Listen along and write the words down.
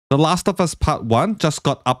The Last of Us Part 1 just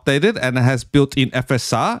got updated and it has built-in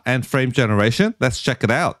FSR and frame generation. Let's check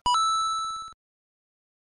it out.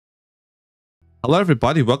 Hello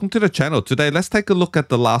everybody, welcome to the channel. Today, let's take a look at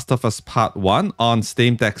The Last of Us Part 1 on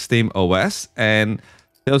Steam Deck SteamOS. And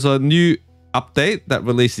there was a new update that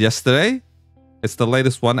released yesterday. It's the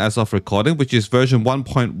latest one as of recording, which is version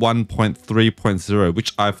 1.1.3.0,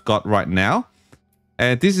 which I've got right now.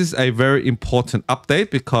 And this is a very important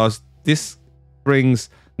update because this brings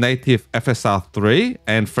native FSR 3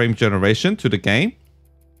 and frame generation to the game.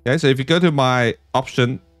 Okay, so if you go to my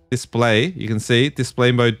option display, you can see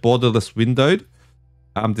display mode borderless windowed,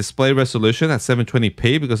 display resolution at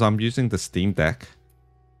 720p because I'm using the Steam Deck.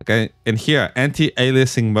 Okay, and here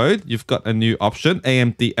anti-aliasing mode, you've got a new option,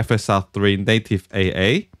 AMD FSR 3 native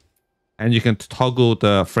AA, and you can toggle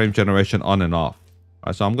the frame generation on and off. All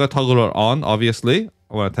right, so I'm going to toggle it on, obviously.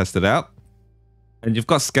 I want to test it out. And you've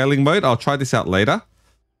got scaling mode. I'll try this out later.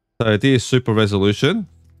 So this is super resolution.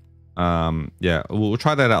 Yeah, we'll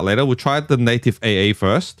try that out later. We'll try the native AA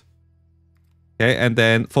first. Okay, and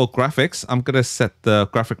then for graphics, I'm going to set the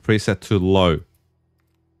graphic preset to low.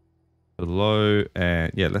 Low,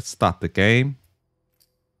 and yeah, let's start the game.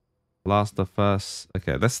 Last of Us.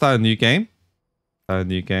 Okay, let's start a new game. Start a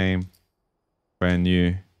new game. Brand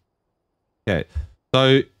new. Okay,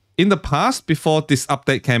 so in the past, before this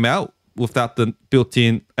update came out, without the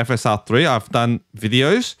built-in FSR 3, I've done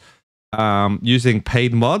videos using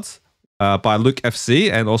paid mods by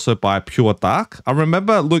LukeFZ and also by PureDark. I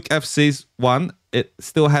remember LukeFZ's one, it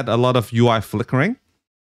still had a lot of UI flickering.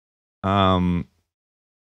 But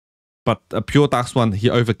PureDark's one, he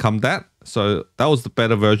overcome that. So that was the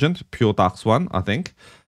better version, PureDark's one, I think.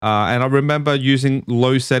 And I remember using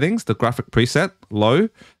low settings, the graphic preset, low.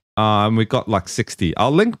 And we got like 60.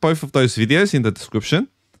 I'll link both of those videos in the description.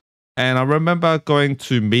 And I remember going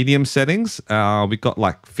to medium settings. We got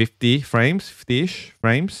like 50 frames, 50-ish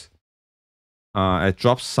frames. It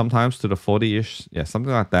drops sometimes to the 40-ish. Yeah,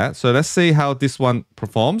 something like that. So let's see how this one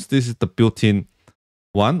performs. This is the built-in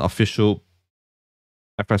one, official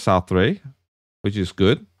FSR 3, which is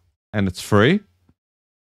good. And it's free.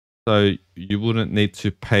 So you wouldn't need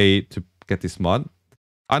to pay to get this mod.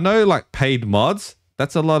 I know like paid mods,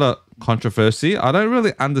 that's a lot of controversy. I don't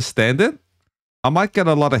really understand it. I might get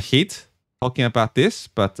a lot of heat talking about this,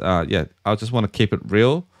 but yeah, I just want to keep it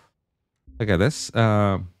real. Okay, let's skip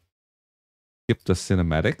the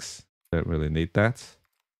cinematics. Don't really need that.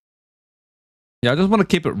 Yeah, I just want to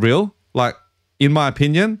keep it real. Like, in my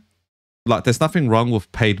opinion, like there's nothing wrong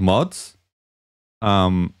with paid mods.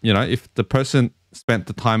 You know, if the person spent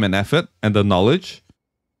the time and effort and the knowledge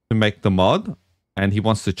to make the mod and he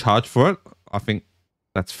wants to charge for it, I think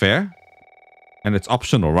that's fair. And it's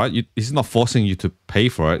optional, right? He's not forcing you to pay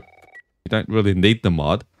for it. You don't really need the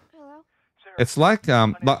mod. Hello? It's like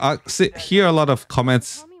I hear a lot of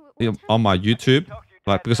comments on my YouTube,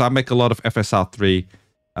 like because I make a lot of FSR 3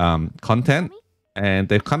 content, and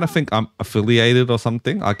they kind of think I'm affiliated or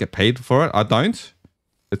something. I get paid for it. I don't.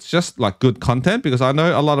 It's just like good content because I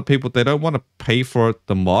know a lot of people, they don't want to pay for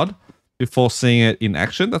the mod before seeing it in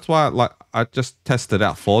action. That's why I just test it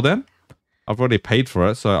out for them. I've already paid for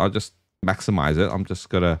it, so I just maximize it. I'm just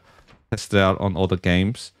gonna test it out on all the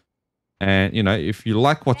games, and you know, if you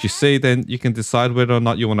like what you see, then you can decide whether or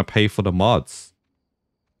not you want to pay for the mods.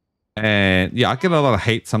 And yeah, I get a lot of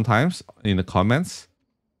hate sometimes in the comments,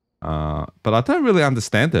 but I don't really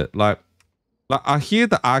understand it. Like I hear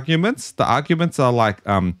the arguments. The arguments are like,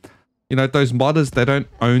 you know, those modders, they don't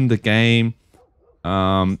own the game.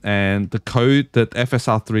 And the code, that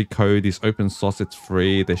FSR 3 code is open source, it's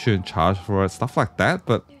free, they shouldn't charge for it, stuff like that.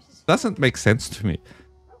 But it doesn't make sense to me.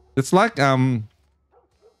 It's like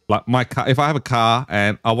my car, if I have a car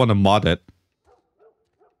and I want to mod it,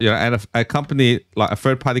 you know, and if a company, like a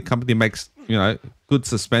third-party company makes, you know, good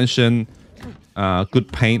suspension,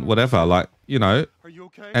 good paint, whatever, like, you know,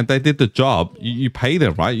 and they did the job, you pay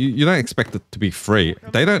them, right? You don't expect it to be free.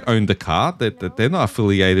 They don't own the car. They're not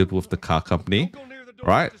affiliated with the car company,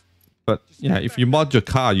 right? But, you know, if you mod your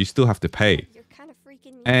car, you still have to pay.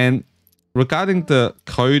 And regarding the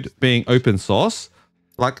code being open source,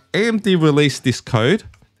 like AMD released this code,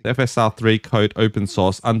 the FSR 3 code open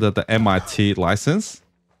source under the MIT license.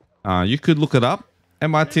 You could look it up.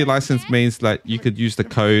 MIT license means that you could use the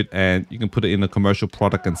code and you can put it in a commercial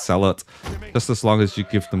product and sell it, just as long as you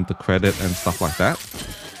give them the credit and stuff like that.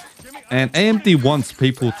 And AMD wants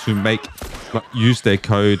people to use their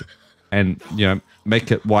code and, you know,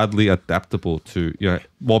 make it widely adaptable to, you know,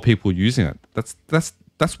 more people using it.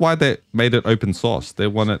 That's why they made it open source. They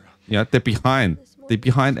want it, you know, they're behind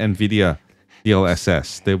NVIDIA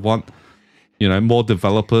DLSS. They want, you know, more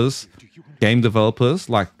developers game developers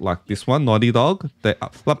like this one, Naughty Dog.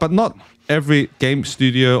 But not every game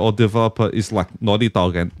studio or developer is like Naughty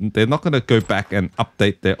Dog, and they're not going to go back and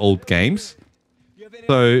update their old games.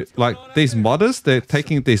 So like these modders, they're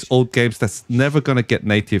taking these old games that's never going to get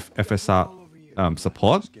native FSR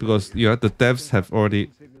support, because you know the devs have already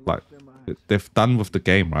like they've done with the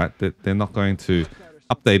game, right? They're not going to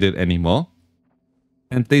update it anymore.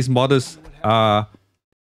 And these modders are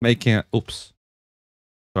making it. Oops,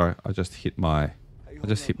 sorry, I just hit my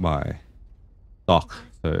dock.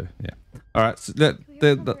 So yeah, all right. So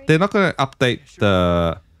they're not going to update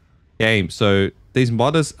the game. So these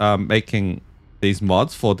modders are making these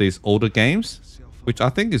mods for these older games, which I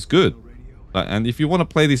think is good. And if you want to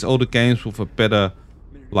play these older games with a better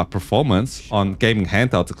like performance on gaming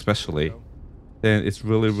handhelds especially, then it's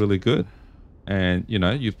really good. And you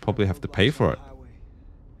know, you probably have to pay for it.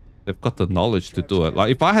 They've got the knowledge to do it.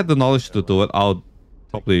 Like if I had the knowledge to do it, I'll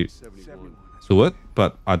probably do it,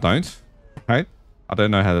 but I don't, right? I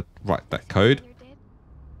don't know how to write that code.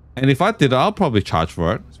 And if I did it, I'll probably charge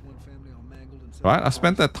for it, right? I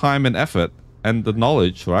spent that time and effort and the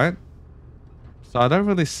knowledge, right? So I don't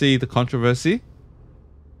really see the controversy.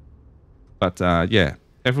 But yeah,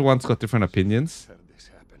 everyone's got different opinions.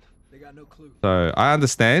 So I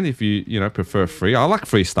understand if you know, prefer free. I like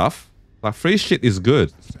free stuff. Like free shit is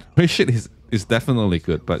good. Free shit is definitely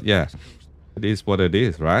good. But yeah, it is what it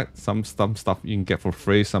is, right? Some stuff you can get for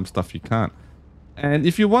free, some stuff you can't. And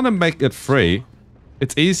if you want to make it free,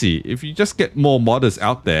 it's easy. If you just get more modders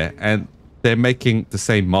out there and they're making the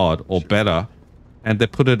same mod or better, and they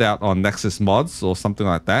put it out on Nexus Mods or something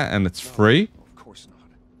like that, and it's free,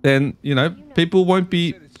 then, you know, people won't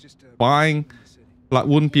be buying, like,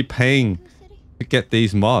 wouldn't be paying to get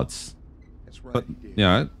these mods. But, you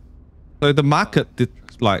know, so the market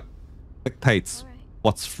like dictates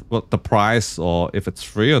what the price or if it's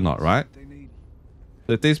free or not, right?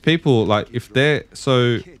 But these people, like, if they're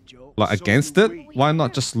so like against it, why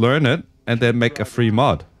not just learn it and then make a free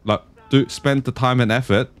mod? Like, spend the time and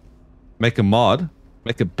effort, make a mod,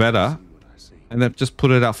 make it better, and then just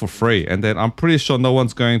put it out for free. And then I'm pretty sure no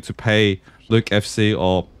one's going to pay LukeFZ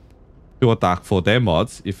or PureDark for their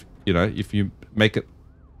mods if, you know, if you make it,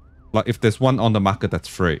 like, if there's one on the market that's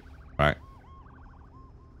free, right?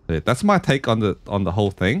 So that's my take on the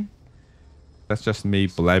whole thing. That's just me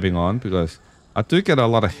blabbing on, because I do get a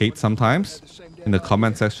lot of hate sometimes in the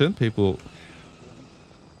comment section. People,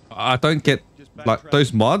 I don't get, like,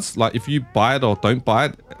 those mods, like, if you buy it or don't buy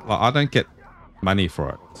it, like, I don't get money for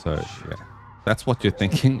it. So yeah, that's what you're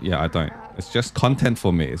thinking. Yeah, I don't. It's just content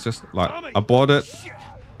for me. It's just like, I bought it,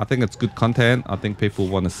 I think it's good content, I think people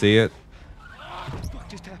want to see it.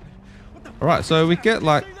 All right, so we get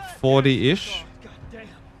like 40-ish,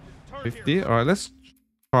 50. All right, let's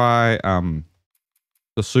try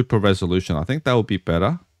the super resolution. I think that would be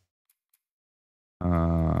better.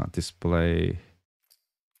 Display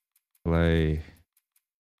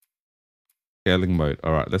scaling mode.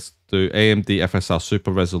 All right, let's do AMD FSR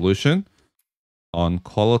super resolution on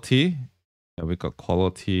quality. Yeah, we got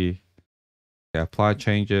quality. Yeah, apply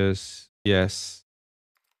changes. Yes.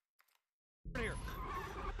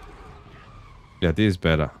 Yeah, this is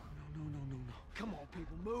better. Come on,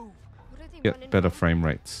 people, move. Get better frame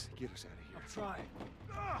rates.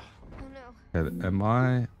 Okay, am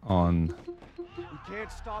I on? We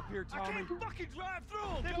can't stop here, Tommy. I can't fucking drive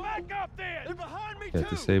through. They're back up there. They're behind me too.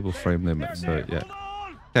 Disable frame limit. So yeah.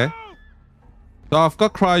 Okay. So I've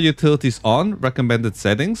got Cryo Utilities on. Recommended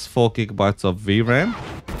settings: 4 GB of VRAM,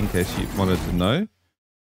 in case you wanted to know.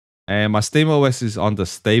 And my SteamOS is on the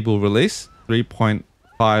stable release,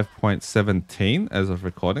 3.5.17 as of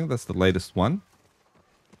recording. That's the latest one.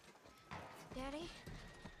 Daddy?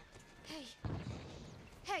 Hey.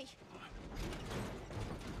 Hey.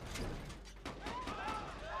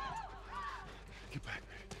 Get back.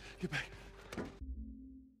 Get back.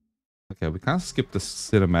 Okay, we can't skip the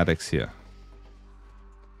cinematics here.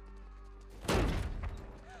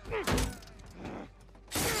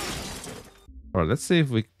 All right, let's see if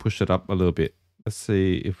we push it up a little bit. Let's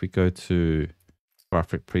see if we go to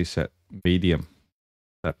graphic preset medium.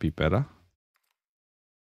 That'd be better.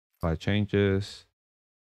 Apply changes.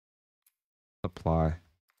 Apply.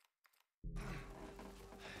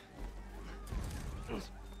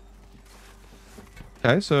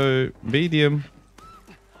 Okay, so medium.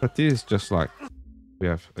 But this is just like we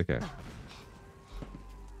have. Okay.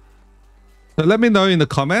 So let me know in the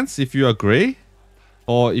comments if you agree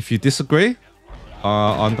or if you disagree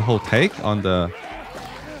on the whole take on the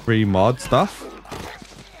free mod stuff.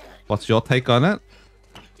 What's your take on it?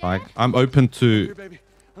 Like, I'm open to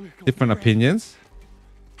different opinions.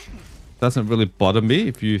 doesn't really bother me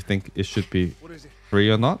if you think it should be What is it? free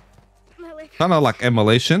or not. My leg Kind of like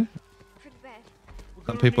emulation. pretty bad.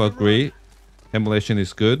 Some people agree emulation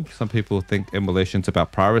is good. Some people think emulation's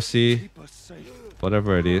about piracy. Keep us safe.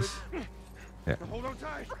 Whatever it is. Yeah, Now hold on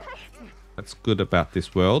tight. that's good about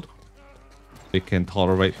this world. We can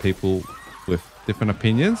tolerate people with different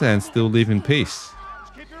opinions and still live in peace.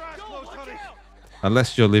 Just keep your eyes closed, honey.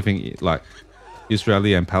 Unless you're living like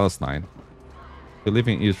Israeli and Palestine. If you're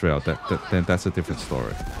living in Israel, then that's a different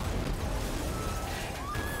story.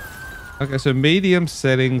 Okay, so medium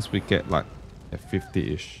settings, we get like a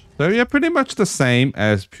 50-ish. So yeah, pretty much the same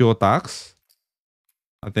as PureDark's,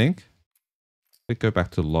 I think. We go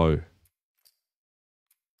back to low.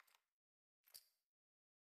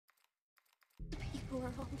 People are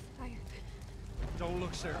on fire. Don't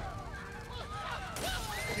look, Sarah.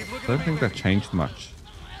 Keep I looking don't at me, think that baby. changed much.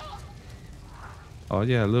 Oh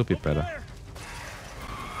yeah, a little bit better. There.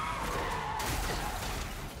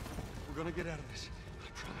 We're gonna get out of this. I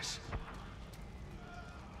promise.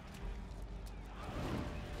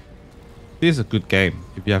 It is a good game.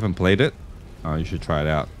 If you haven't played it, you should try it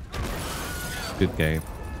out. Good game.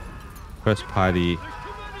 First party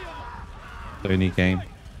Sony game.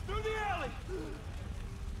 Through the alley.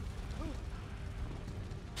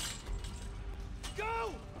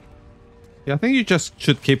 Go! Yeah, I think you just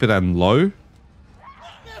should keep it on low.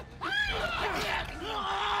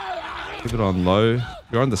 Keep it on low.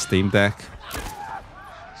 You're on the Steam Deck.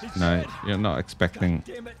 No, you're not expecting.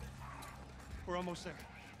 Damn it. We're almost there.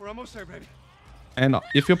 We're almost there, baby. And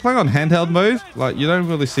if you're playing on handheld mode, like you don't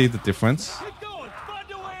really see the difference. Keep going. Find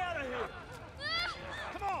your way out of here.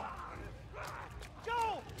 Come on.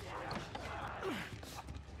 Go.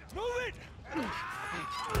 Move it.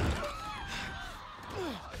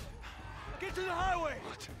 Get to the highway.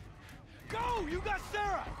 Go. You got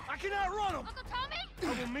Sarah. I can outrun him. Uncle Tommy?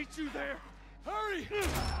 I will meet you there. Hurry.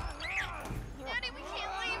 Daddy, we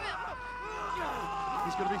can't leave him.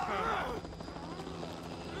 He's gonna be fine.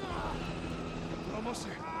 We're almost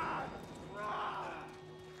there.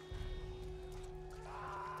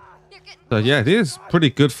 They're getting So yeah, it is pretty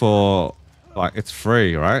good for like it's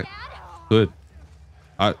free, right? Good.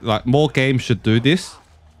 Like more games should do this.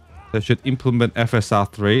 They should implement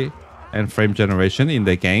FSR 3 and frame generation in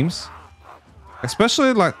their games.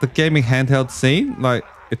 Especially like the gaming handheld scene, like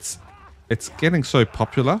it's getting so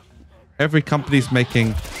popular. Every company's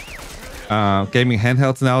making gaming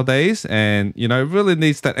handhelds nowadays, and you know it really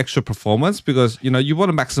needs that extra performance because you know you want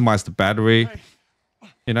to maximize the battery,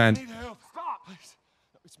 you know, I and need help. Stop. Please.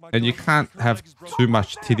 It's my you girlfriend. can't Her have leg is broken. too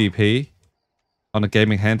much TDP on a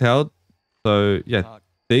gaming handheld. So yeah,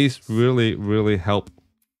 these really help.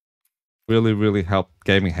 Really help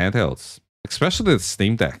gaming handhelds, especially the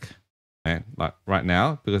Steam Deck. Man, like right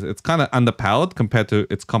now, because it's kind of underpowered compared to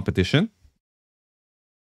its competition.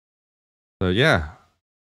 So yeah,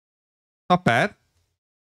 not bad.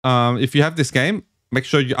 If you have this game, make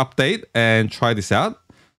sure you update and try this out.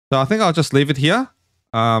 So I think I'll just leave it here.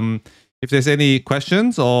 If there's any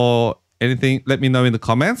questions or anything, let me know in the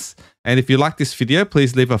comments. And if you like this video,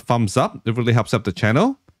 please leave a thumbs up. It really helps out the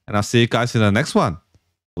channel. And I'll see you guys in the next one.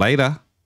 Later.